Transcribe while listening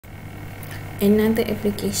Another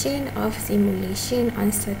application of simulation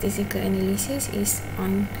on statistical analysis is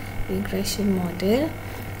on regression model.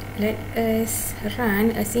 Let us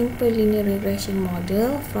run a simple linear regression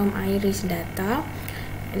model from iris data.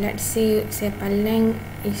 Let's say sepal length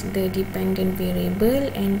is the dependent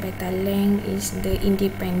variable and petal length is the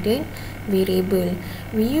independent variable.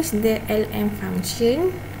 We use the LM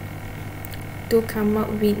function to come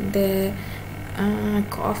up with the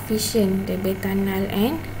coefficient, the beta null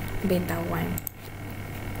and beta 1.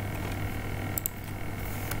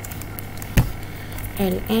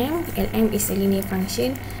 LM is a linear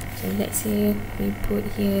function. So let's say we put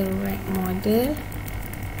here reg model.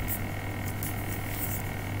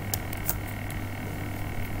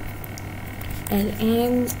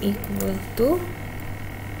 LM equal to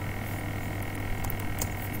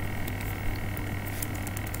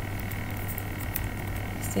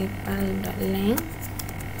sepal dot length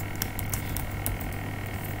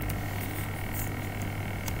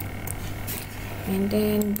and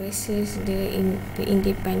then versus the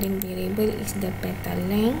independent variable is the petal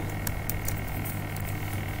length,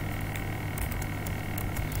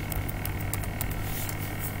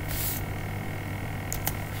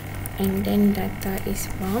 and then data is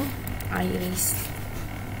from iris.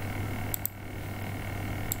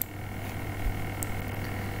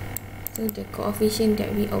 So the coefficient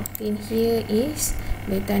that we obtain here is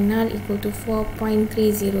beta null equal to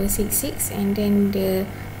 4.3066, and then the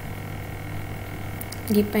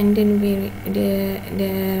dependent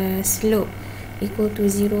the slope equal to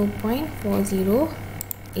 0.4089.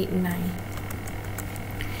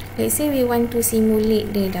 Let's say we want to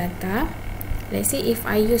simulate the data. Let's say if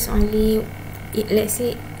I use only let's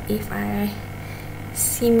say if I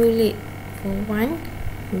simulate for one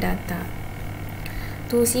data.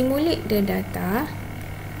 To simulate the data,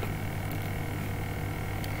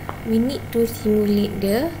 we need to simulate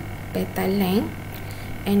the petal length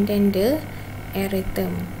and then the error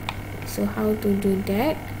term. So how to do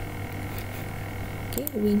that? Okay,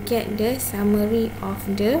 we get the summary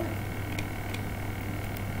of the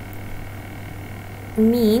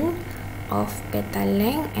mean of petal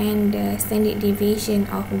length and the standard deviation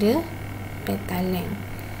of the petal length.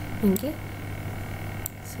 Okay,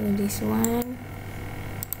 so this one,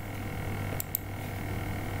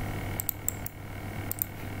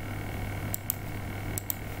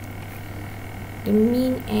 the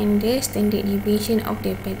mean and the standard deviation of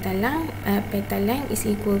the petal length is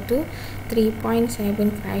equal to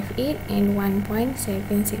 3.758 and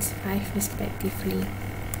 1.765 respectively.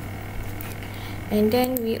 And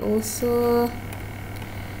then we also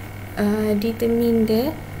determine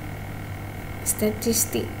the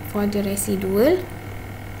statistic for the residual.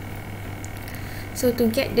 So to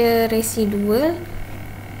get the residual,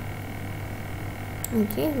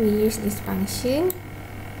 okay, we use this function.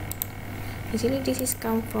 Actually, this is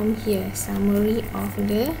come from here, summary of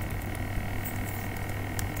the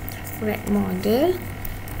reg model.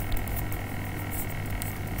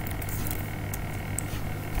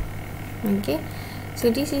 Okay,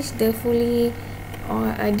 so this is the fully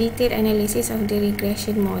detailed analysis of the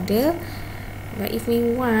regression model. But if we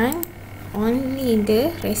want only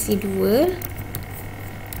the residual,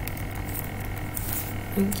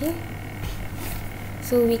 okay,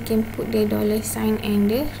 so we can put the dollar sign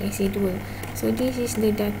and the residual. So this is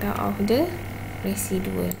the data of the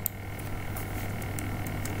residual.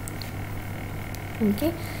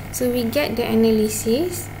 Okay, so we get the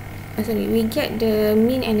analysis, we get the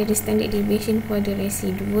mean and the standard deviation for the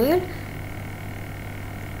residual.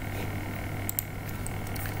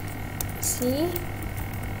 See,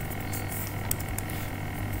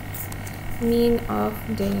 mean of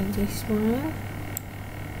this one.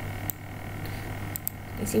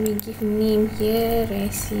 Let's see, we give name here,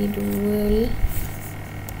 residual.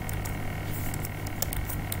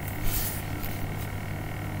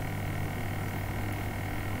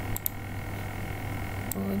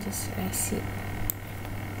 Or just resi.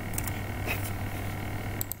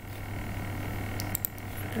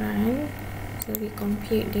 Run. So we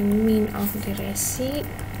compute the mean of the resi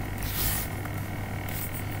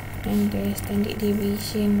and the standard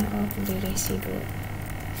deviation of the residual.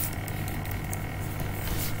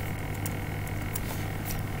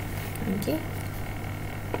 Okay,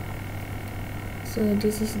 so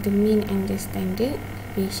this is the mean and the standard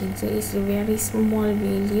deviation. So it's a very small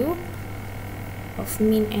value of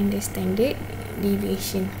mean and the standard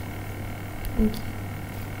deviation. Okay,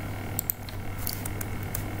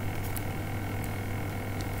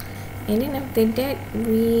 and then after that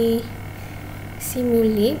we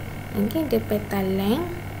simulate, okay, the petal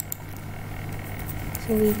length.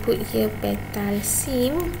 So we put here petal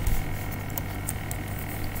sim.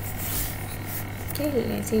 Okay,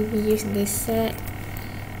 let's say we use the set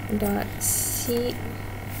dot seed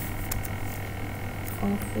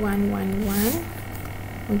of 111.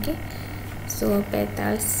 Okay, so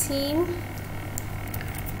petal seam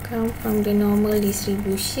come from the normal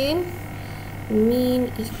distribution,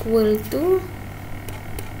 mean equal to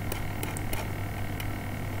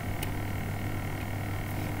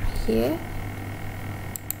here.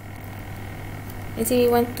 Let's say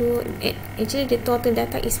we want to, actually the total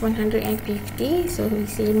data is 150, so we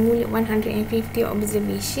say 150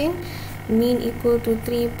 observation, mean equal to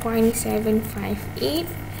 3.758,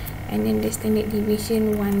 and then the standard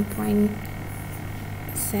deviation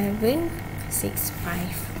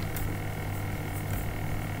 1.765.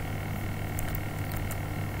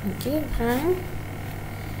 Okay, run,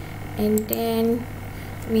 and then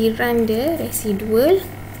we run the residual.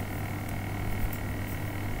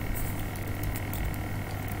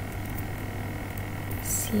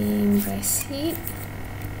 Same receipt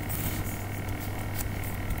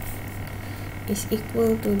is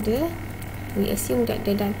equal to the, we assume that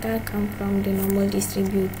the data come from the normal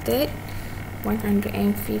distributed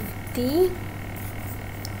 150.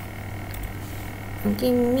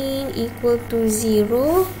 Okay, mean equal to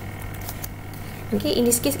 0. Okay, in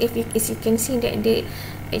this case, if you, as you can see that the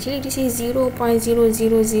actually this is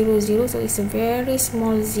 0.0000, so it's a very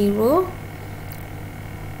small zero.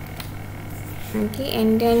 Okay,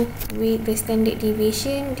 and then with the standard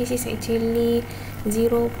deviation, this is actually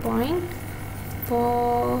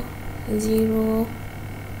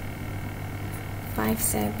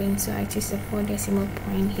 0.4057, so I choose a 4 decimal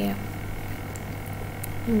point here.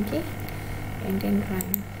 Okay, and then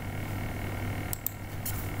run.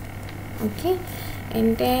 Okay,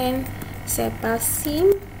 and then sepal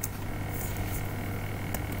seam.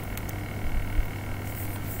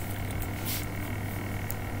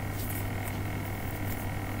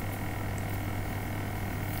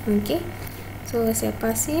 Okay, so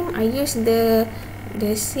sepal seam, I use the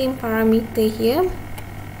seam parameter here.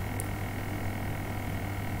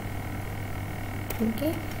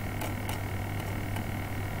 Okay,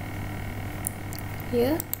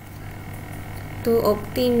 here to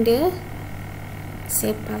obtain the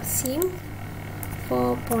sepal seam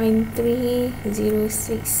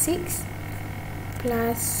 4.3066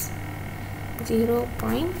 plus 0.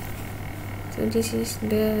 So this is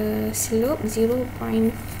the slope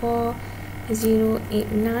 0.4089.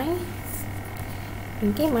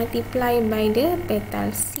 Okay, multiply by the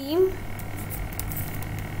petal seam,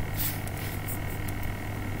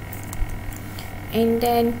 and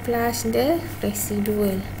then plus the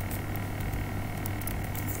residual.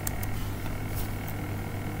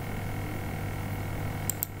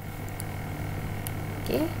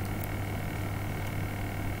 Okay,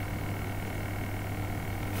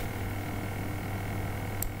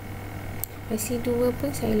 residual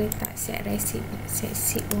pun saya letak set seed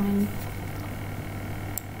 111.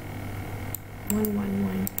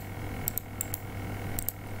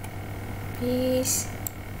 Paste,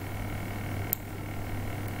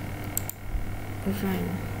 run.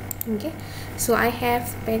 Okay, so I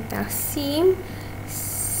have petal seam,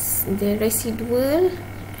 the residual,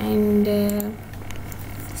 and the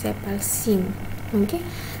sepal seam. Okay,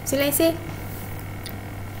 so let's say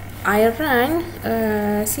I run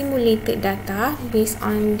simulated data based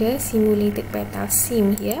on the simulated petal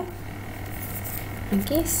seam here.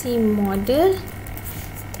 Okay, seam model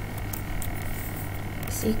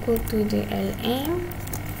is equal to the LM,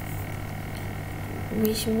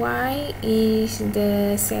 which Y is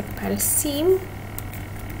the sepal seam,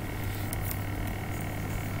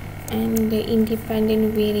 and the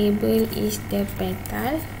independent variable is the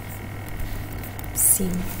petal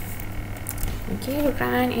seam. Okay,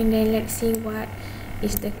 run, and then let's see what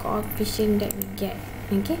is the coefficient that we get.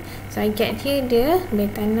 Okay, so I get here the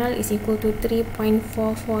beta null is equal to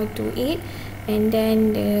 3.4428, and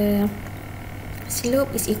then the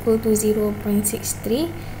slope is equal to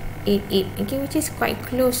 0.6388. Okay, which is quite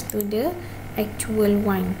close to the actual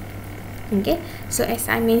one. Okay, so as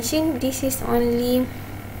I mentioned, this is only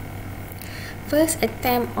first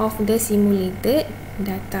attempt of the simulated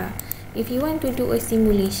data. If you want to do a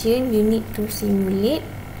simulation, you need to simulate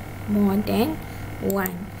more than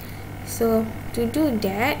one. So to do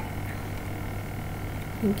that,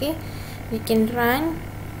 okay, we can run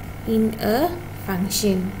in a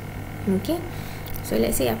function. Okay, so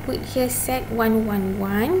let's say I put here set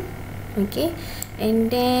 111. Okay,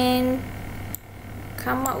 and then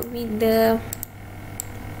come up with the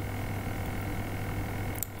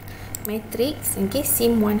matrix. Okay,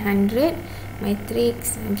 sim 100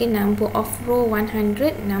 matrix. Okay, number of row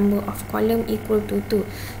 100, number of column equal to 2.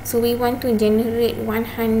 So we want to generate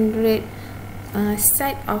 100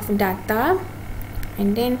 set of data,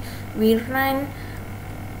 and then we run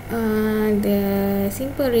the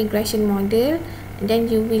simple regression model, and then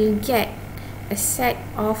you will get a set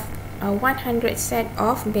of 100 set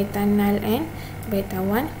of beta null and beta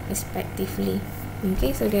 1 respectively.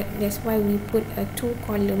 Okay, so that's why we put a 2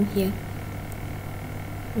 column here.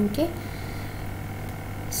 Okay,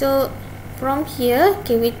 so from here,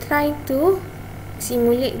 okay, we try to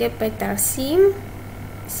simulate the petal sim,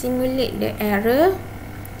 simulate the error,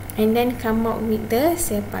 and then come up with the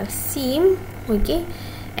sepal sim. Okay,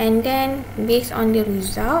 and then based on the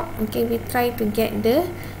result, okay, we try to get the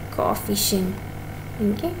coefficient.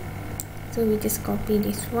 Okay, so we just copy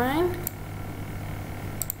this one,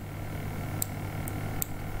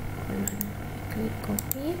 click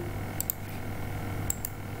copy.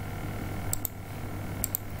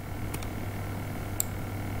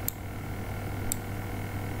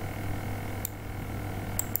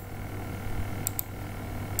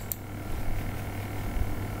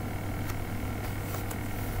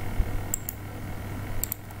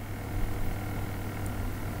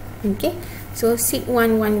 Okay, so SIG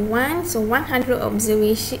 111, so 100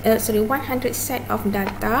 observation, 100 set of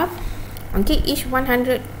data. Okay, each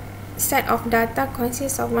 100 set of data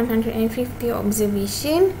consists of 150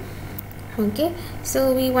 observation. Okay,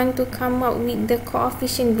 so we want to come up with the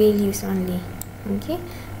coefficient values only. Okay,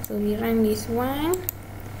 so we run this one.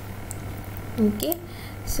 Okay,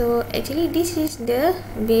 so actually this is the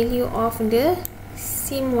value of the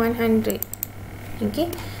sim 100.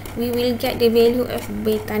 Okay, we will get the value of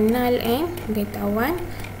beta null and beta 1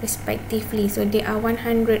 respectively. So there are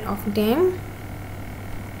 100 of them.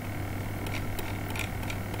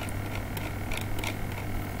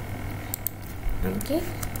 Okay,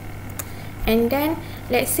 and then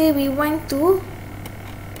let's say we want to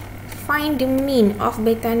find the mean of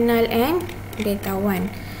beta null and beta 1.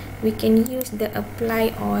 We can use the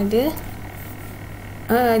apply or the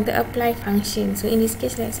apply function. So in this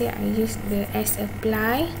case, let's say I use the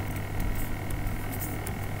sapply.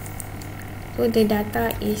 So the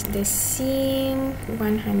data is the sim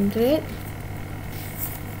 100,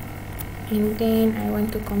 and then I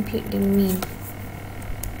want to compute the mean.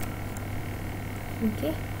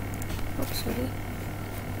 Okay, oops, sorry.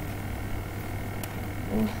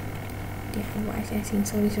 Oh, dia buat asing.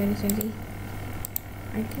 Sorry.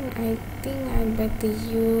 I think I better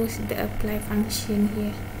use the apply function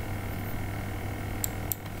here.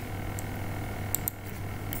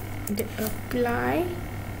 The apply,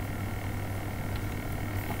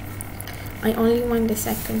 I only want the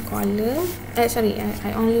second column. I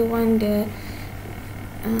only want the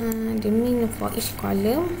mean for each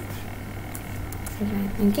column.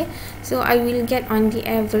 Right. Okay, so I will get on the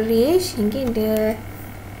average. Okay, the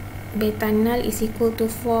beta null is equal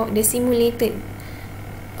to 4. The simulated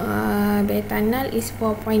beta null is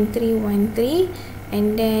 4.313,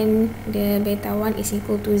 and then the beta 1 is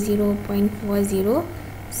equal to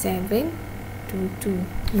 0.40722.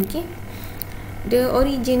 Okay, the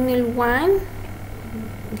original one,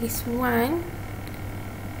 this one,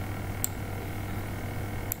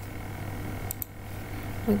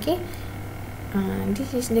 okay,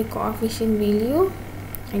 this is the coefficient value,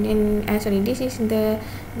 and then this is the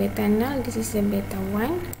beta null, this is the beta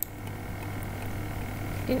 1.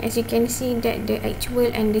 Then as you can see that the actual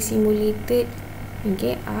and the simulated,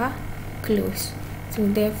 okay, are close. So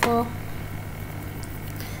therefore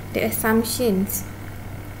the assumptions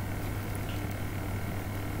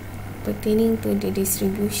pertaining to the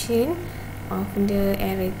distribution of the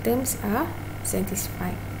error terms are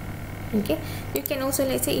satisfied. Okay, you can also,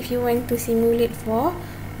 let's say if you want to simulate for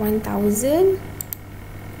 1000,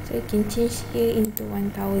 so you can change here into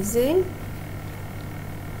 1000.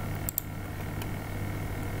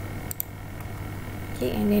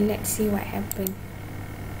 Okay, and then let's see what happened.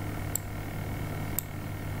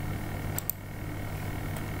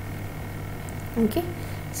 Okay,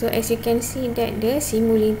 so as you can see that the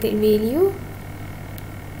simulated value,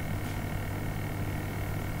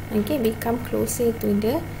 okay, become closer to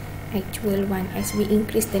the actual one as we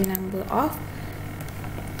increase the number of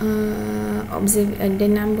the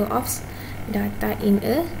number of data in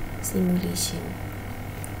a simulation.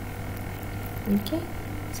 Okay,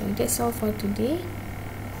 so that's all for today.